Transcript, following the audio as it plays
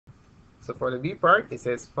So for the B part, it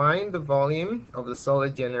says find the volume of the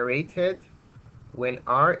solid generated when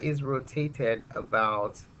R is rotated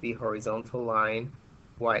about the horizontal line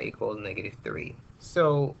y equals -3.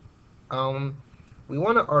 So we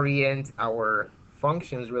want to orient our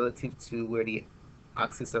functions relative to where the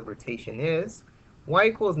axis of rotation is. Y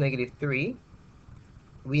equals -3.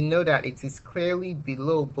 We know that it is clearly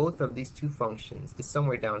below both of these two functions. It's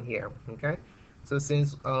somewhere down here, okay? So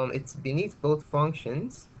since it's beneath both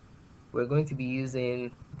functions, we're going to be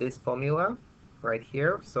using this formula right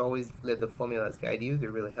here. So always let the formulas guide you.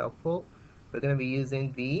 They're really helpful. We're going to be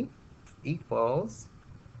using V equals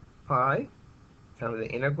pi times the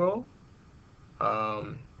integral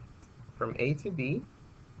from A to B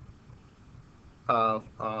of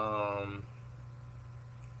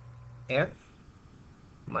f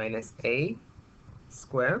minus a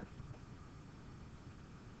squared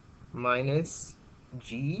minus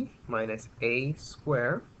g minus a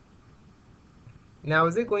squared. Now,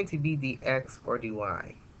 is it going to be dx or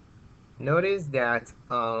dy? Notice that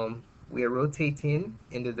we are rotating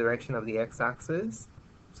in the direction of the x-axis,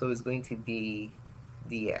 so it's going to be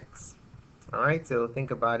dx. All right, so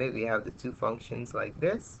think about it. We have the two functions like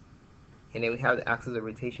this, and then we have the axis of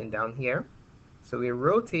rotation down here. So we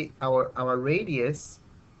rotate, our radius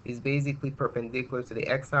is basically perpendicular to the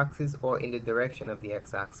x-axis or in the direction of the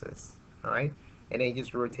x-axis. All right, and then you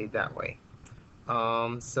just rotate that way.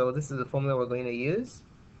 So this is the formula we're going to use.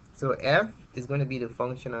 So f is going to be the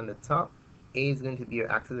function on the top, a is going to be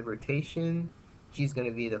your axis of rotation, g is going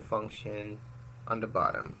to be the function on the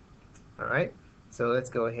bottom. All right, so let's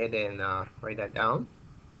go ahead and write that down.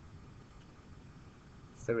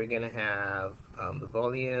 So we're going to have the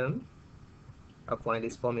volume, applying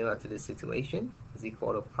this formula to this situation, is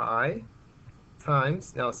equal to pi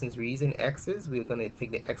times, now since we're using x's, we're going to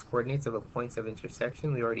take the x coordinates of the points of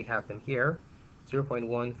intersection. We already have them here,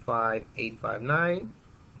 0.15859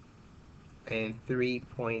 and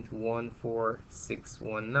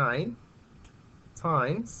 3.14619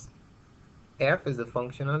 times f is the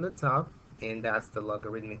function on the top, and that's the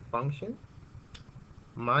logarithmic function,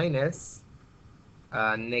 minus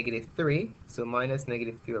 -3. So minus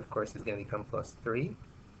 -3, of course, is going to become +3.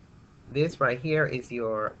 This right here is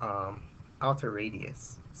your outer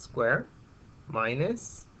radius square,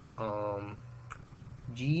 minus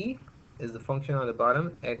g is the function on the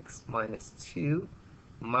bottom, x minus 2,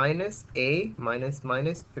 minus a minus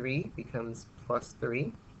 -3 becomes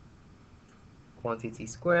 +3, quantity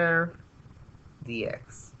square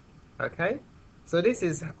dx. Okay, so this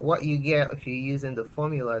is what you get if you're using the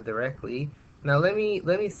formula directly. Now let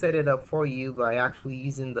me set it up for you by actually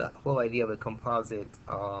using the whole idea of a composite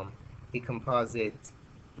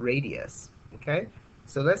radius. Okay,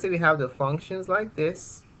 so let's say we have the functions like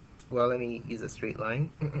this. Well, let me use a straight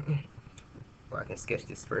line. Well, I can sketch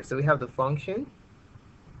this first. So we have the function,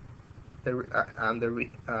 the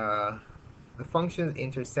functions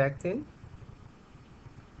intersecting,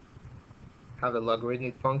 have the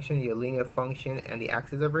logarithmic function, your linear function, and the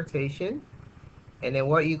axis of rotation. And then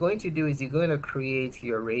what you're going to do is you're going to create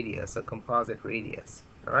your radius, a composite radius.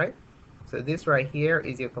 All right, so this right here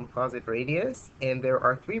is your composite radius, and there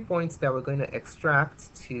are 3 points that we're going to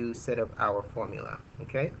extract to set up our formula.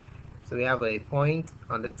 Okay, so we have a point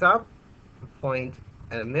on the top, a point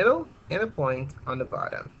in the middle, and a point on the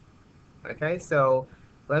bottom. Okay, so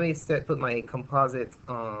let me put my composite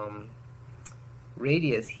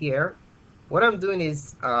radius here. What I'm doing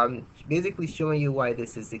is basically showing you why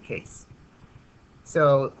this is the case.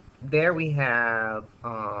 So there we have,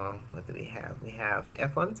 what do we have? We have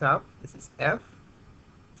f on top, this is f,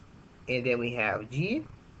 and then we have g,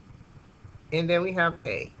 and then we have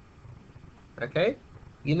a. Okay,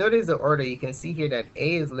 you notice the order. You can see here that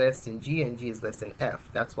a is less than g and g is less than f.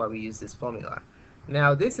 That's why we use this formula.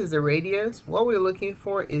 Now this is the radius. What we're looking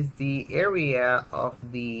for is the area of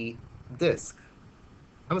the disc.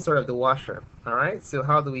 I'm sort of the washer. All right, so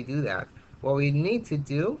how do we do that? What we need to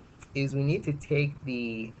do is we need to take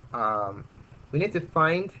the we need to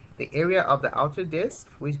find the area of the outer disk,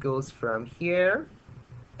 which goes from here,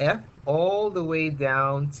 f, all the way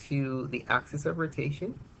down to the axis of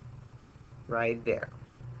rotation right there.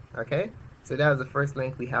 Okay, so that's the first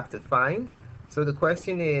length we have to find. So the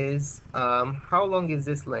question is, how long is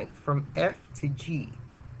this length from f to g?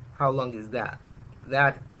 How long is that?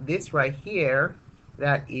 This right here,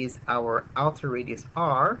 that is our outer radius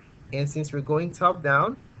r, and since we're going top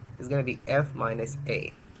down, it's going to be f minus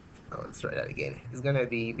a. Oh, let's try that again. It's going to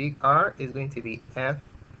be big R is going to be f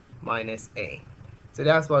minus a. So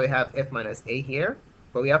that's why we have f minus a here,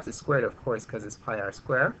 but we have to square it, of course, because it's pi r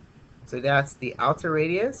squared. So that's the outer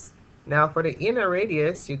radius. Now for the inner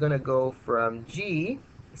radius, you're going to go from g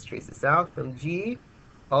Let's trace this out from G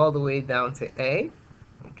all the way down to A.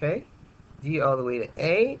 Okay, G all the way to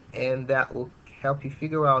A, and that will help you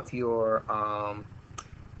figure out your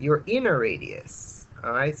inner radius.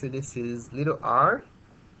 All right, so this is little r,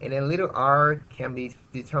 and then little r can be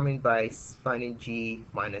determined by finding G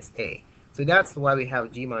minus A. So that's why we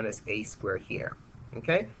have G minus A squared here.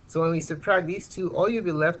 Okay, so when we subtract these two, all you'll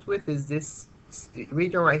be left with is this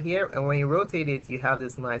region right here, and when you rotate it, you have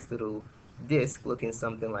this nice little disc looking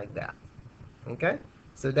something like that. Okay,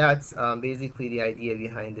 so that's basically the idea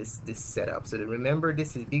behind this setup. So remember,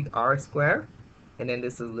 this is big R square, and then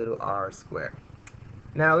this is little r square.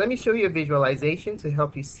 Now let me show you a visualization to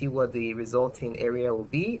help you see what the resulting area will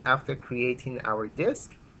be after creating our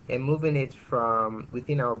disk and moving it from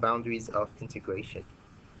within our boundaries of integration.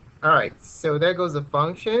 Alright, so there goes the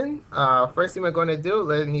function. First thing we're going to do,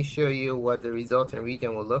 let me show you what the resultant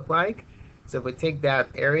region will look like. So if we take that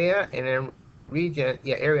area and then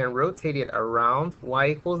area and rotate it around y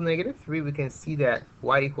equals -3, we can see that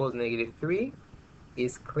y equals -3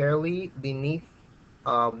 is clearly beneath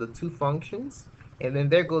the two functions. And then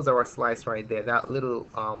there goes our slice right there, that little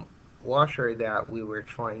washer that we were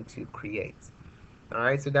trying to create.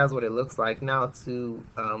 Alright, so that's what it looks like. Now to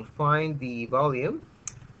find the volume,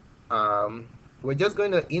 we're just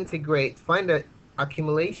going to find the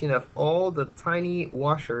accumulation of all the tiny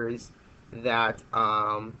washers that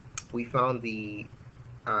we found the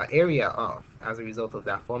area of as a result of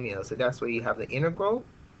that formula. So that's where you have the integral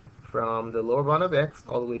from the lower bound of x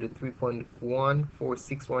all the way to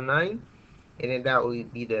 3.14619, and then that will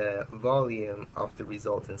be the volume of the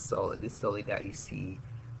resultant solid, this solid that you see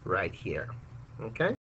right here. Okay.